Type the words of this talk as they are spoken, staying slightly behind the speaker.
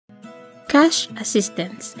Cash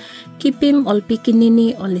assistance. Keep him all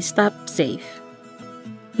pikinini all stop safe.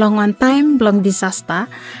 Long on time, long disaster.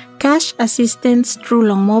 Cash assistance through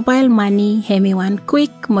long mobile money, hemi one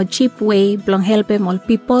quick, more cheap way, blong help him all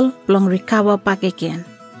people, blong recover back again.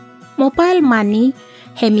 Mobile money,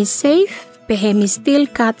 hemi safe, but hemi still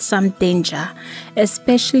cut some danger,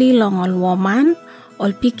 especially long all woman,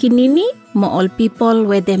 all pikinini, more all people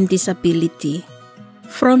with them disability.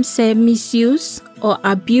 From say misuse or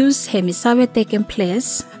abuse hemi save taken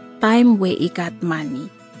place, time where he got money.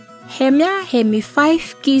 Hemi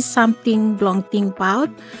 5 key something blong think about,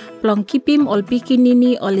 blong keep him all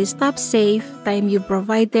pikinini all stop safe, time you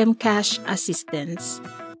provide them cash assistance.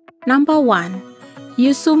 Number 1.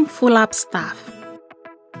 Usum full up staff.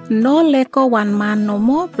 No leko one man no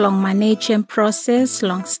more, blong management process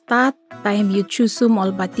long start, time you choose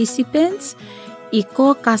all participants,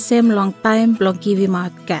 iko kasem long time blong give him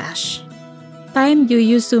out cash. Time you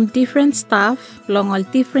use some different staff, long all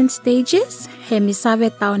different stages, hemi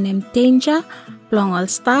save town em danger, long all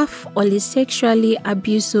staff, only sexually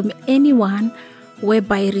abuse anyone,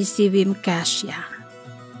 whereby receive him cash ya.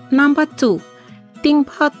 Number 2, think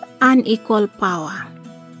about unequal power.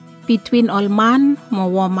 Between all man, more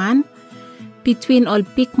woman, between all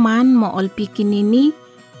big man, more all pikinini,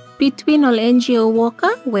 between all NGO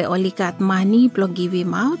worker, where only got money, blong give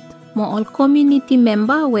him out, more all community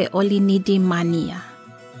member where only needing money.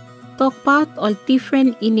 Talk about all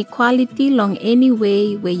different inequality long any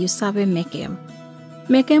way where you save make him.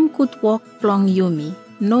 Make him could walk long Yumi,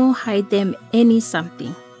 no hide them any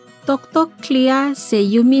something. Talk clear, say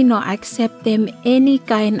Yumi no accept them any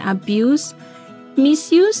kind abuse,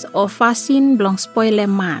 misuse or fussing blong spoil a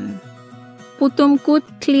man. Put them good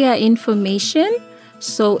clear information,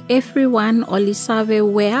 so everyone only save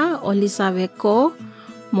where, only save go,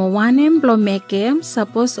 mo wanem blo mekem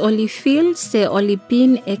suppose only feel say only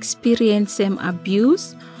been experience them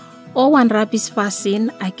abuse or one rabis fasin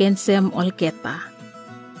against them all geta.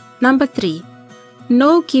 Number 3.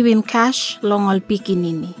 No give him cash long all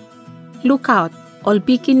pikinini. Look out, all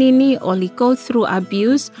pikinini only go through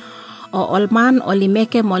abuse or all man only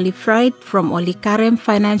make him only fright from only current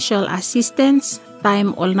financial assistance,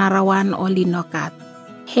 time all narawan only knockout.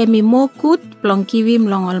 Hemi more good long give him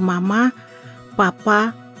long all mama,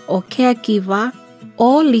 papa, or caregiver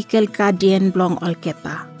or legal guardian blong all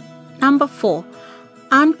keta. Number 4.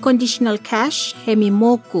 Unconditional cash hemi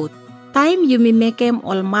more good. Time you may make him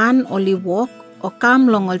all man only work or come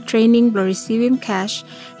long all training blo receive him cash,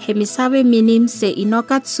 hemi sabe minim say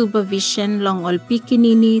inokat supervision long all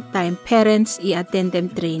pikinini time parents I attend them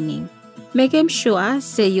training. Make him sure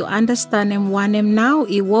say you understand him want him now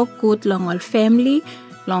I work good long all family,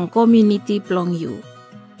 long community blong you.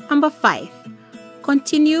 Number 5.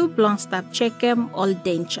 Continue blong stop check em all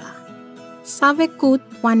danger. Save good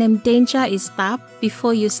when em danger is stop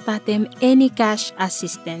before you start em any cash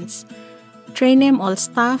assistance. Train em all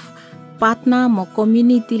staff, partner mo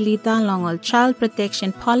community leader long all child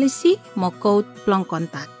protection policy mo code blong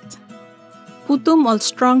contact. Putum all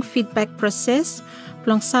strong feedback process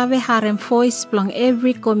blong save harem voice blong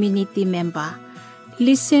every community member.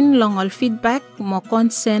 Listen long all feedback mo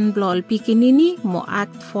concern blong all pikinini mo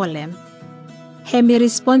act for them. Hemi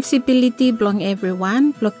responsibility blong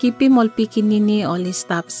everyone, blong keep him all pikinini only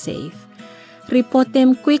stop safe. Report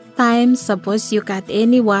them quick time suppose you got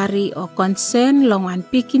any worry or concern long one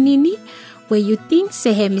pikinini where you think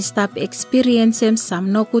say hemi stop experience him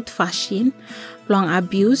some no good fashion, blong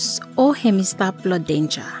abuse or hemi stop blood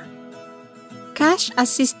danger. Cash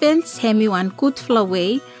assistance hemi one good flow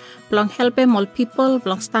way, blong help him all people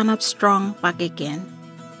blong stand up strong back again.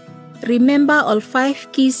 Remember all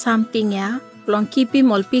 5 key something ya. Long keep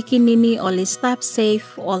him all pikinini all stop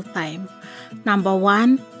safe all time. Number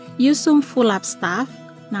 1, use some full up staff.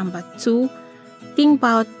 Number 2, think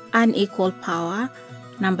about unequal power.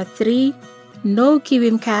 Number 3, no give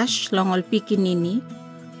him cash long all pikinini.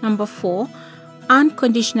 Number 4,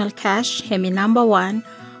 unconditional cash hemi number 1.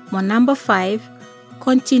 Mo number 5,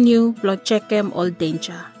 continue block check him all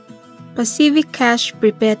danger. Pacific Cash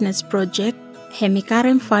Preparedness Project hemi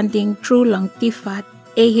current funding through long TIFAT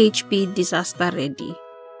AHP disaster ready.